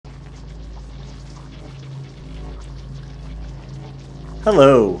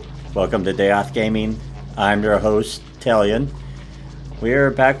Hello, welcome to Day Off Gaming. I'm your host, Talion. We're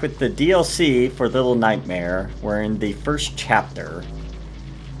back with the DLC for Little Nightmare. We're in the first chapter.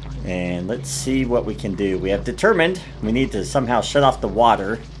 And let's see what we can do. We have determined we need to somehow shut off the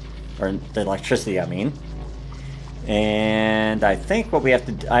water, or the electricity, I mean. And I think what we have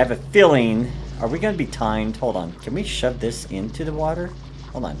to do, I have a feeling, are we going to be timed? Hold on, can we shove this into the water?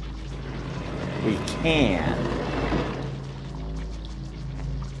 Hold on. We can.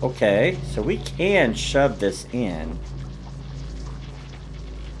 Okay, so we can shove this in.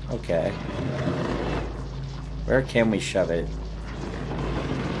 Okay. Where can we shove it?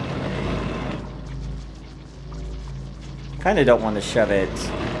 Kind of don't want to shove it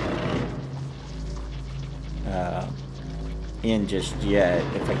in just yet.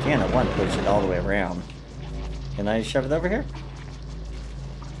 If I can, I want to push it all the way around. Can I shove it over here?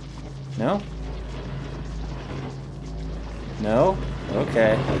 No? No?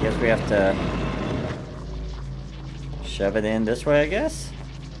 Okay, I guess we have to shove it in this way, I guess?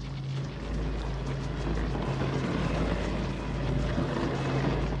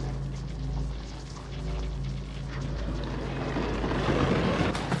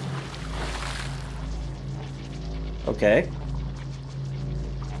 Okay.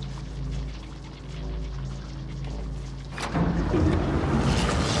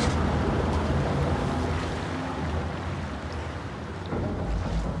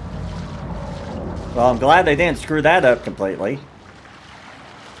 Well, I'm glad they didn't screw that up completely.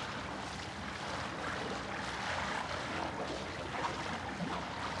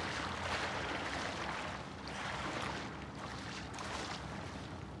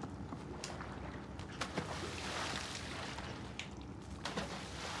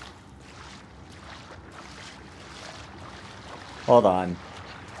 Hold on.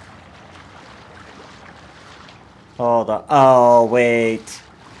 Hold on. Oh, wait.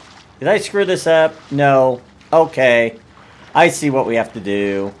 Did I screw this up? No. Okay. I see what we have to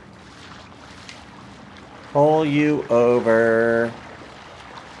do. Pull you over.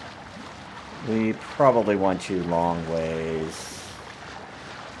 We probably want you long ways.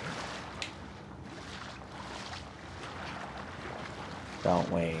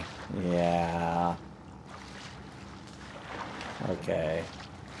 Don't we? Yeah. Okay.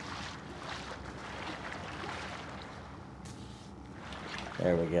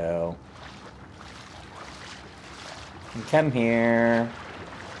 There we go. And come here.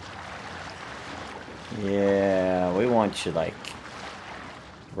 Yeah, we want you like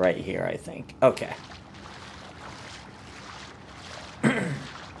right here, I think. Okay.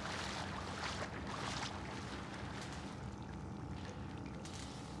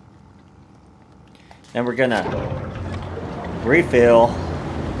 Then we're gonna refill.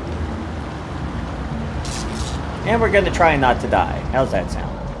 And we're gonna try not to die. How's that sound?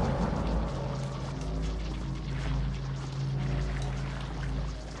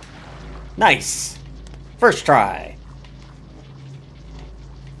 Nice! First try.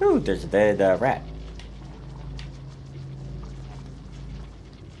 Ooh, there's a dead rat.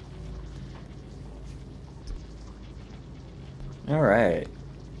 Alright.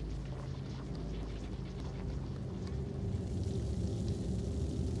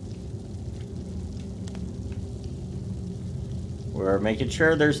 We're making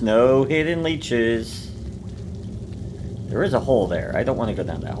sure there's no hidden leeches. There is a hole there. I don't want to go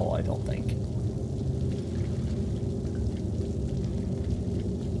down that hole, I don't think.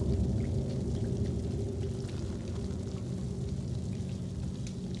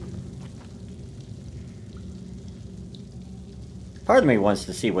 Part of me wants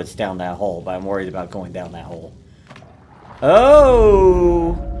to see what's down that hole, but I'm worried about going down that hole.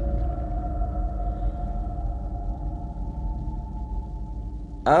 Oh!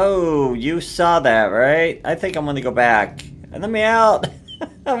 Oh, you saw that, right? I think I'm gonna go back. Let me out!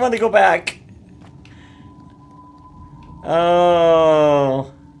 I want to go back.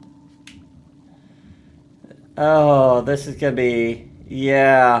 Oh. Oh, this is gonna be...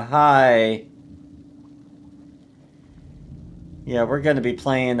 Yeah, hi. Yeah, we're gonna be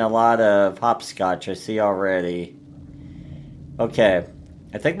playing a lot of hopscotch, I see already. Okay.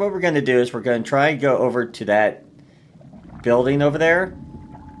 I think what we're gonna do is we're gonna try and go over to that building over there.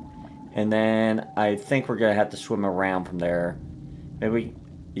 And then I think we're going to have to swim around from there. Maybe...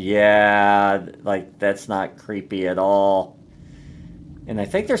 Yeah, like, that's not creepy at all. And I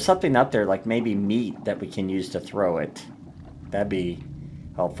think there's something up there, like maybe meat that we can use to throw it. That'd be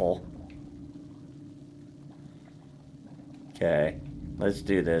helpful. Okay, let's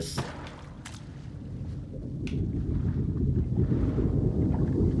do this.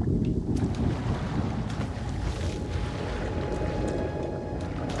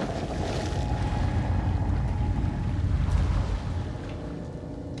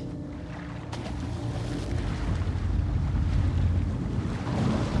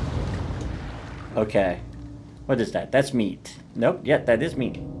 Okay. What is that? That's meat. Nope, yeah, that is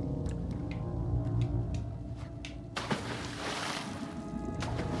meat.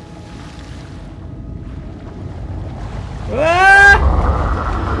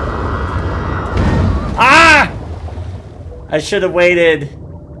 Ah! I should have waited.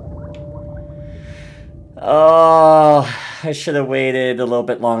 Oh, I should have waited a little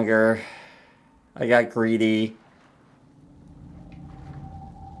bit longer. I got greedy.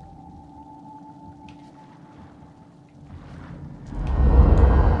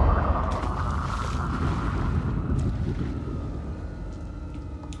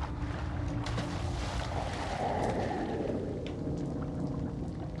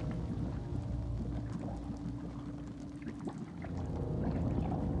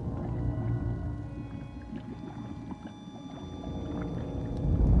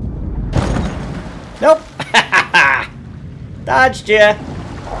 Nope. Dodged ya.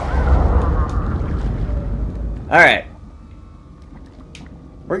 Alright.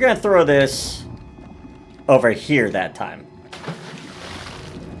 We're gonna throw this over here that time.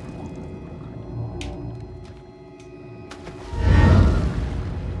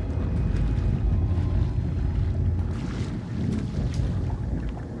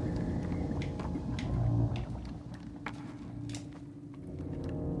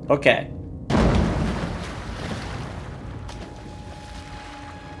 Okay.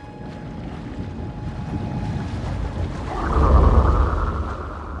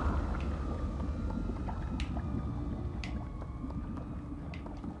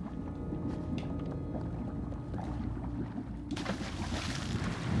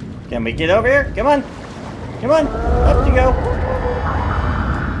 Can we get over here? Come on. Come on. Up you go.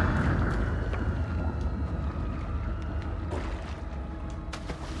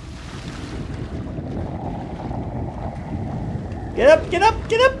 Get up, get up,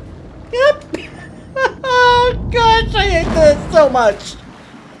 get up, get up. Oh, gosh, I hate this so much.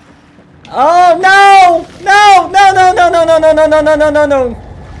 Oh, no. No, no, no, no, no, no, no, no, no, no, no, no, no.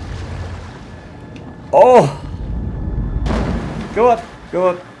 Oh. Go up, go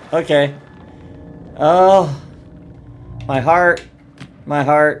up. Okay. Oh. My heart. My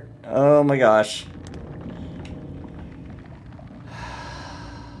heart. Oh my gosh.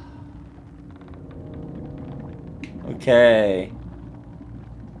 Okay.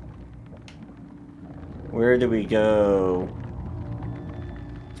 Where do we go?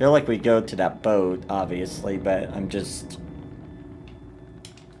 I feel like we go to that boat, obviously, but I'm just...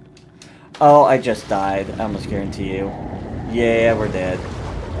 Oh, I just died. I almost guarantee you. Yeah, we're dead.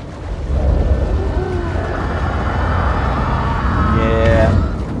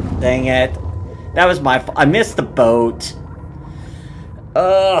 Yeah. Dang it. That was my fault. I missed the boat.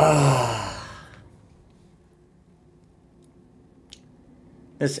 Ugh.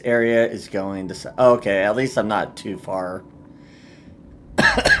 This area is going to... Okay, at least I'm not too far.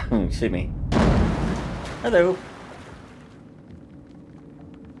 Excuse me. Hello.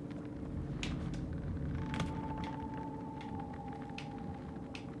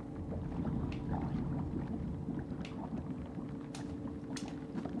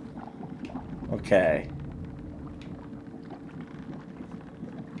 Okay.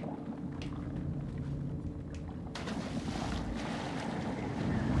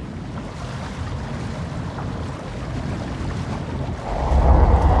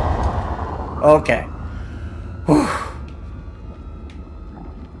 Okay. Whew.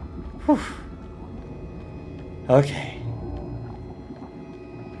 Whew. Okay.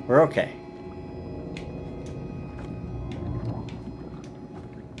 We're okay.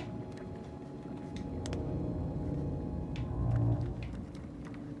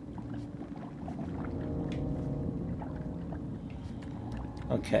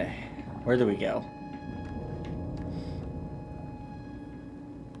 Okay. Where do we go?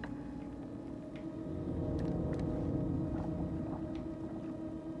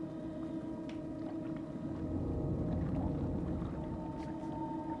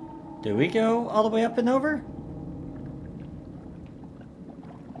 Do we go all the way up and over?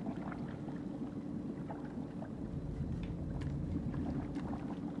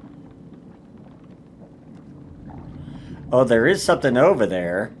 Oh, there is something over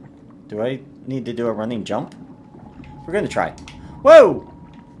there. Do I need to do a running jump? We're gonna try. Whoa!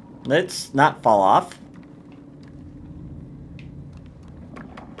 Let's not fall off.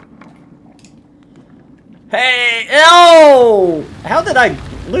 Hey! Oh! How did I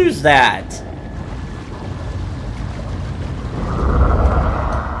lose that?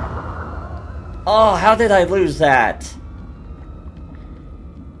 Oh, how did I lose that?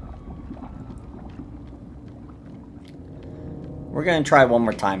 We're gonna try one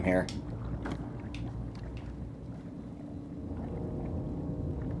more time here.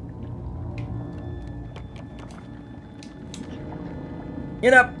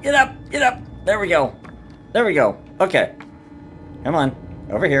 Get up, get up, get up. There we go. There we go. Okay. Come on.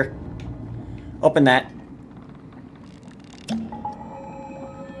 Over here. Open that.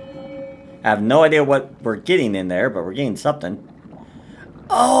 I have no idea what we're getting in there, but we're getting something.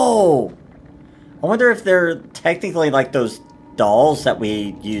 Oh! I wonder if they're technically like those dolls that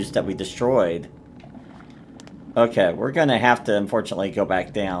we used that we destroyed. Okay, we're gonna have to unfortunately go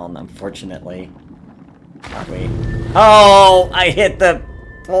back down, unfortunately. Aren't we? Oh! I hit the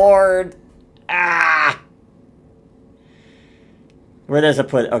board! Ah! Where does it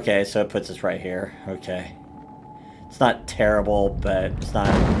put? Okay, so it puts us right here. Okay. It's not terrible, but it's not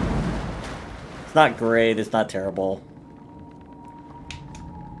great, it's not terrible.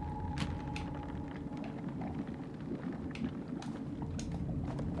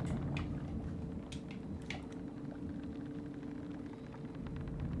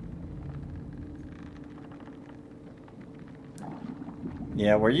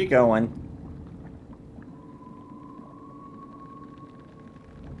 Yeah, where you going?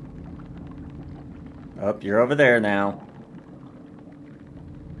 Oh, you're over there now.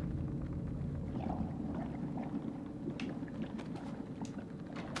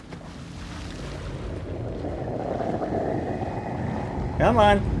 Come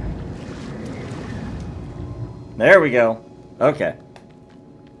on. There we go. Okay.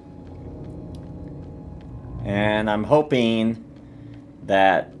 And I'm hoping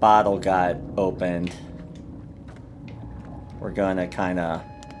that bottle got opened. We're gonna kind of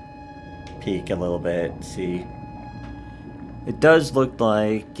peek a little bit, see. It does look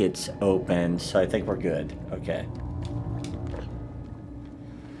like it's open, so I think we're good. Okay.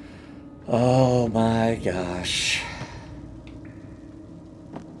 Oh my gosh.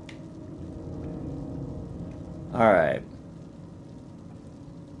 Alright.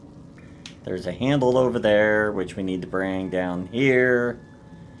 There's a handle over there, which we need to bring down here.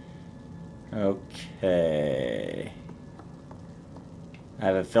 Okay. I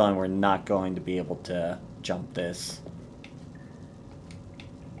have a feeling we're not going to be able to jump this.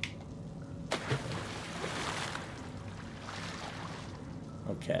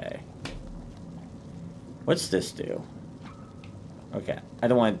 Okay. What's this do? Okay. I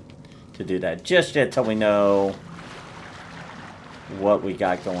don't want to do that just yet till we know what we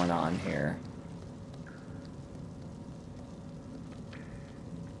got going on here.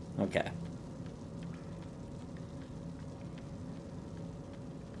 Okay.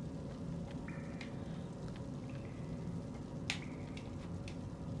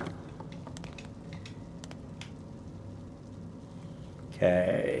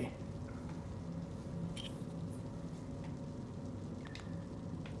 Okay.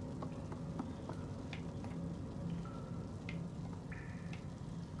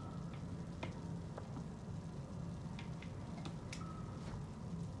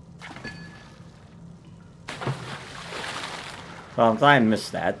 Well, I'm glad I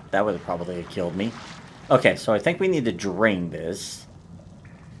missed that. That would have probably killed me. Okay, so I think we need to drain this.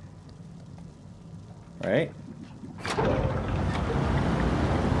 Right?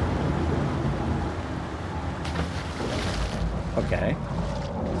 Okay.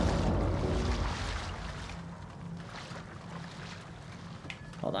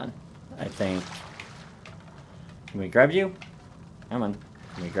 Hold on. I think... Can we grab you? Come on.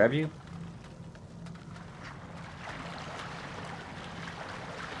 Can we grab you?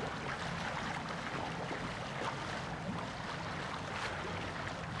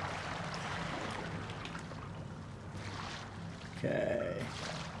 Okay.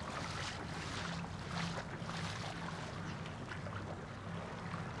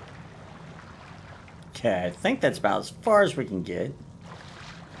 Okay, I think that's about as far as we can get.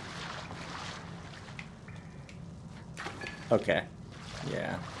 Okay.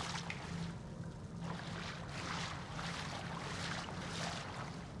 Yeah.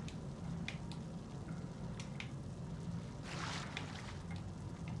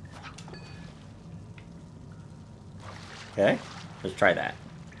 Okay, let's try that.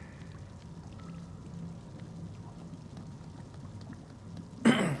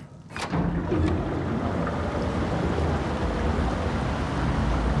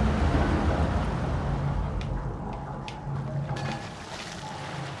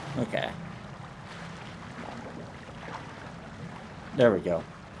 Okay. There we go.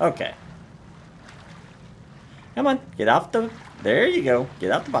 Okay. Come on, get off the... There you go.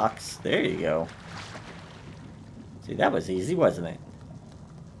 Get out the box. There you go. See, that was easy, wasn't it?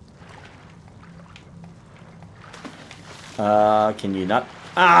 Can you not...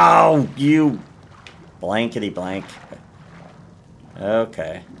 Oh, you... Blankety blank.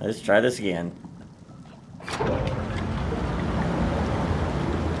 Okay, let's try this again.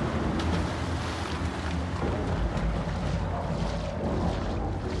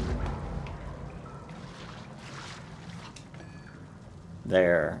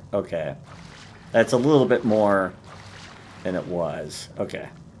 There. Okay. That's a little bit more than it was. Okay.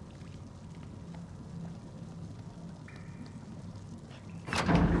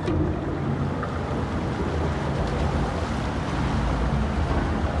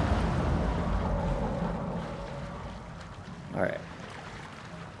 Alright.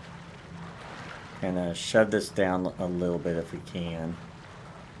 Gonna shove this down a little bit if we can.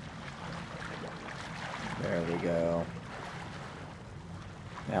 There we go.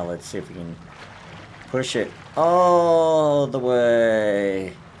 Now let's see if we can push it all the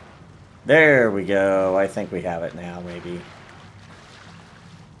way. There we go. I think we have it now, maybe.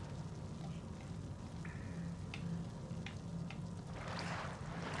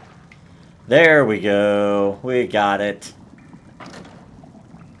 There we go. We got it.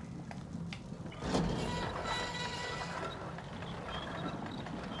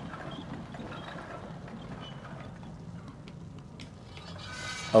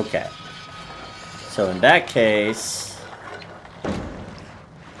 Okay. So in that case,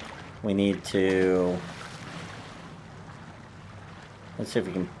 we need to... Let's see if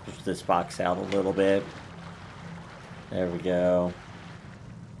we can push this box out a little bit. There we go.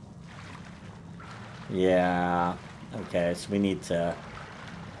 Yeah. Okay, so we need to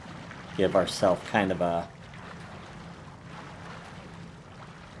give ourselves kind of a...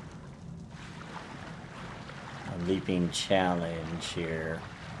 leaping challenge here.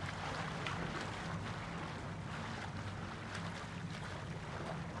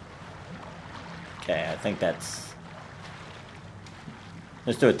 Okay, I think that's...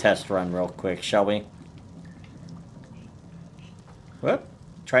 Let's do a test run real quick, shall we? Whoop.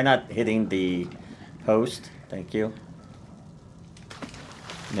 Try not hitting the post. Thank you.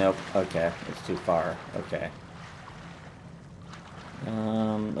 Nope. Okay, it's too far. Okay.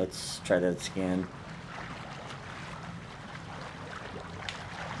 Let's try that again.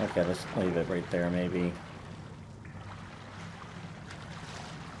 Okay, let's leave it right there, maybe.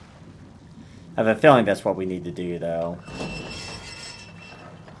 I have a feeling that's what we need to do, though.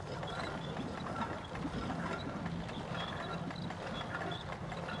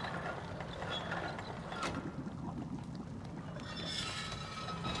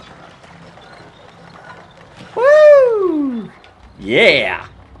 Woo! Yeah!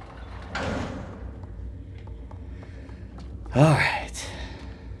 All right.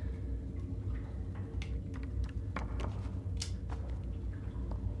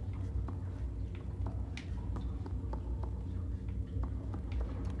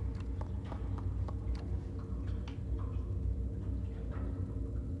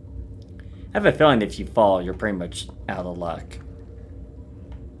 I have a feeling if you fall, you're pretty much out of luck.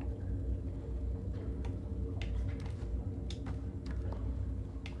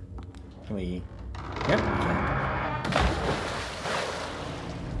 Can we... Yep, we can.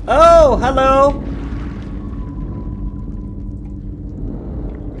 Oh, hello!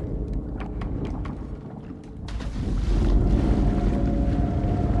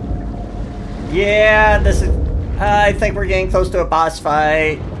 Yeah, this is... I think we're getting close to a boss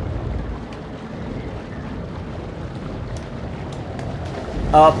fight.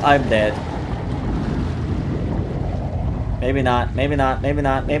 Oh, I'm dead. Maybe not, maybe not, maybe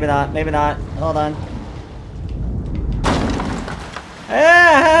not, maybe not, maybe not. Hold on.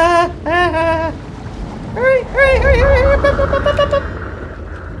 Hurry, hurry, hurry, hurry.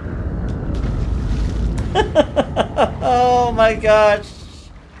 Oh my gosh.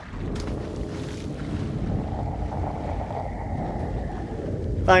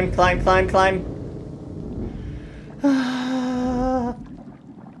 Climb, climb, climb, climb.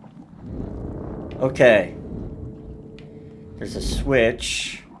 Okay. There's a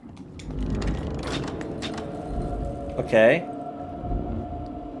switch. Okay.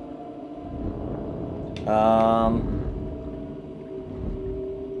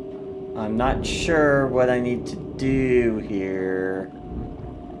 I'm not sure what I need to do here.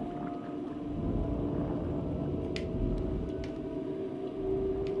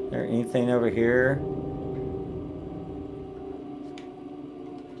 Is there anything over here?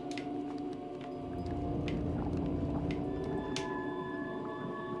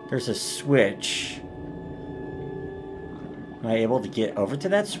 There's a switch. Am I able to get over to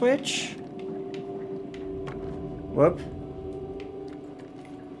that switch? Whoop.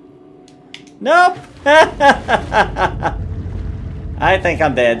 Nope! I think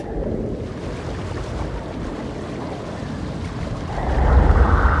I'm dead.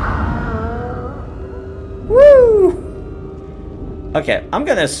 Woo! Okay, I'm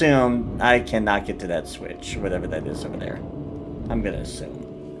gonna assume I cannot get to that switch, whatever that is over there. I'm gonna assume.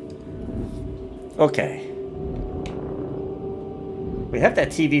 Okay. We have that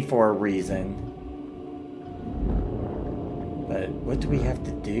TV for a reason. But what do we have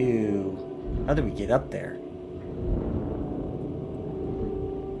to do? How do we get up there?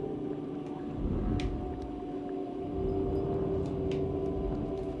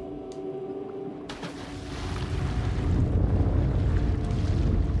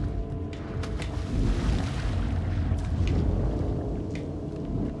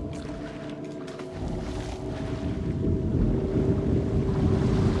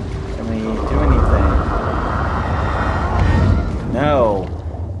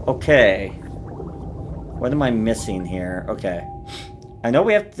 Okay. What am I missing here? Okay. I know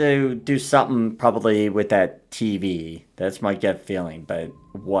we have to do something probably with that TV. That's my gut feeling, but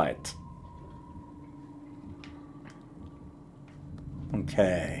what?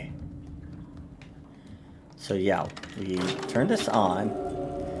 Okay. So yeah, we turn this on.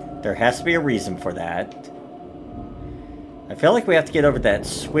 There has to be a reason for that. I feel like we have to get over that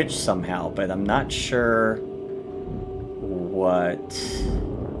switch somehow, but I'm not sure what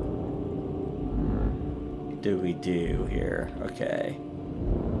do we do here? Okay.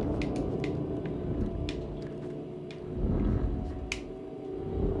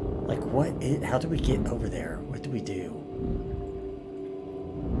 Like how do we get over there? What do we do?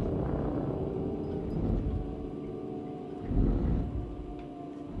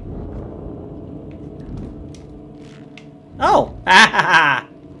 Oh!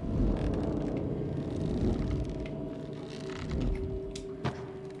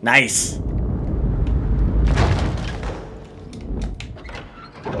 Nice!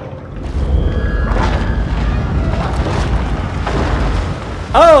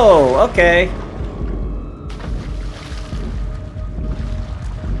 Oh, okay.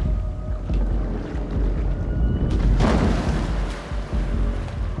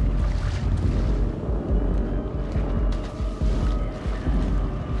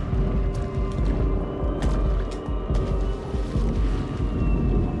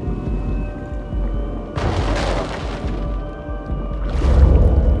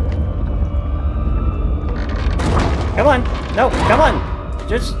 Come on. No, come on.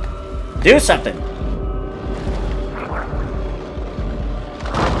 Just do something.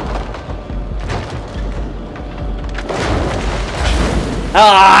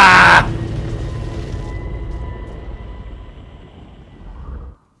 Ah!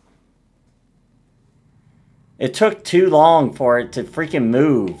 It took too long for it to freaking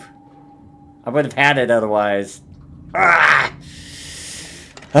move. I would have had it otherwise. Ah!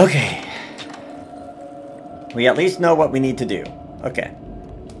 Okay. We at least know what we need to do. Okay.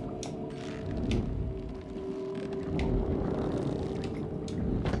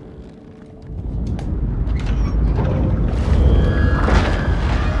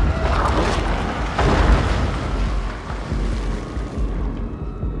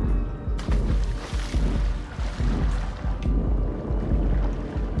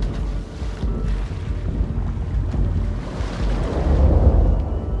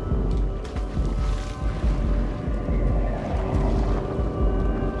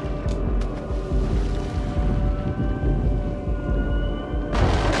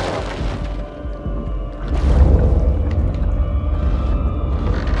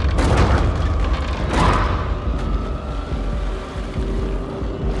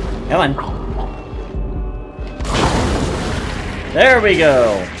 Come on. There we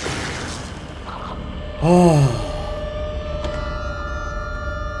go. Oh.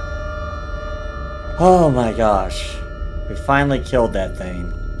 Oh my gosh. We finally killed that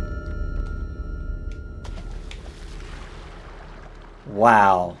thing.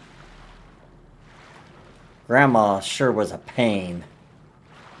 Wow. Grandma sure was a pain.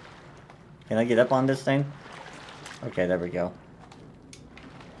 Can I get up on this thing? Okay, there we go.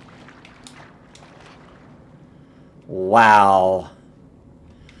 Wow.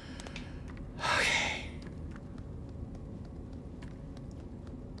 Okay.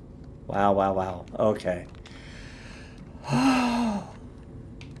 Wow, wow, wow. Okay.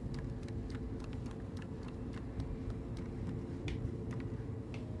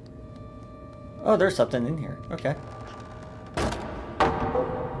 Oh, there's something in here. Okay.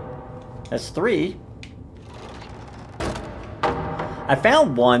 That's 3. I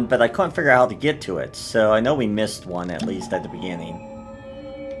found one, but I couldn't figure out how to get to it, so I know we missed one, at least at the beginning.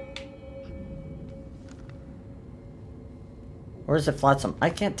 Or is it Flotsam? I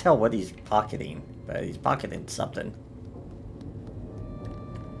can't tell what he's pocketing, but he's pocketing something.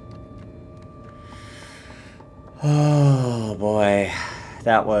 Oh, boy.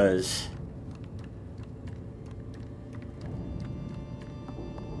 That was...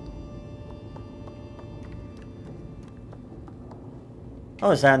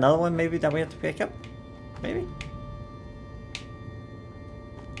 Oh, is that another one maybe that we have to pick up? Maybe?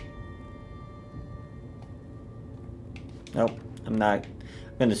 Nope, I'm not.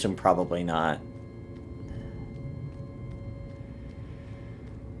 I'm gonna assume probably not.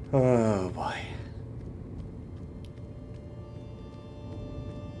 Oh boy.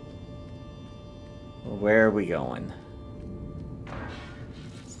 Where are we going?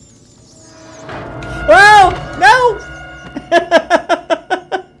 Oh! No!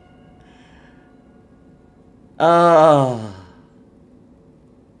 Oh.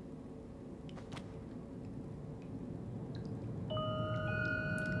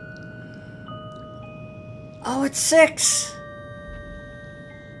 Oh, it's 6.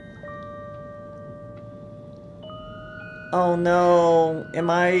 Oh no. Am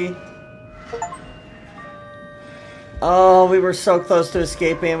I... Oh, we were so close to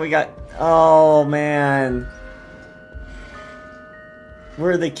escaping. We got... Oh, man.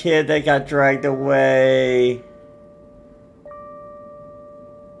 We're the kid that got dragged away.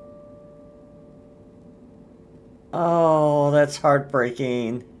 Oh, that's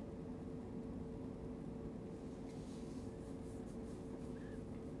heartbreaking.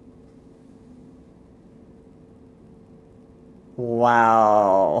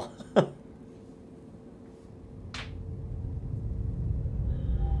 Wow.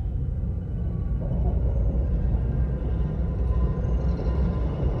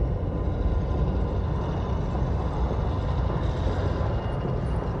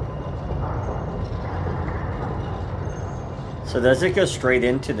 So does it go straight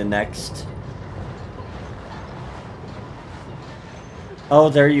into the next? Oh,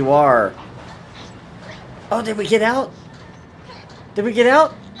 there you are. Oh, did we get out? Did we get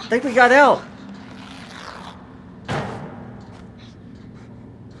out? I think we got out.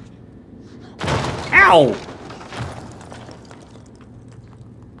 Ow!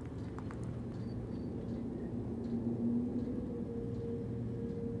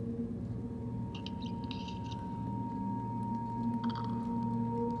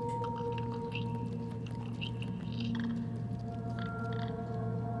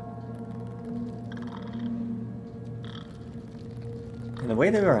 And the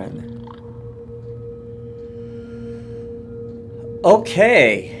way they run.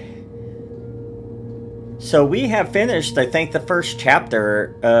 Okay. So we have finished, I think, the first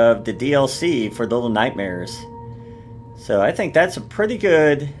chapter of the DLC for Little Nightmares. So I think that's a pretty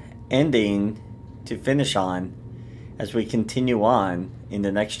good ending to finish on as we continue on in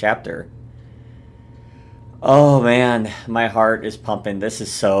the next chapter. Oh man, my heart is pumping. This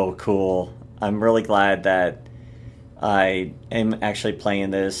is so cool. I'm really glad that I am actually playing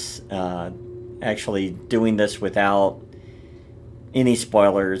this, actually doing this without any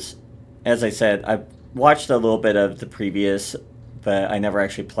spoilers. As I said, I've watched a little bit of the previous, but I never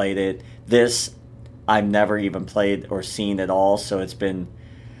actually played it. This, I've never even played or seen at all, so it's been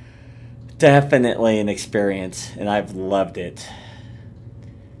definitely an experience, and I've loved it.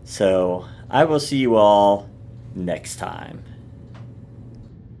 So, I will see you all next time.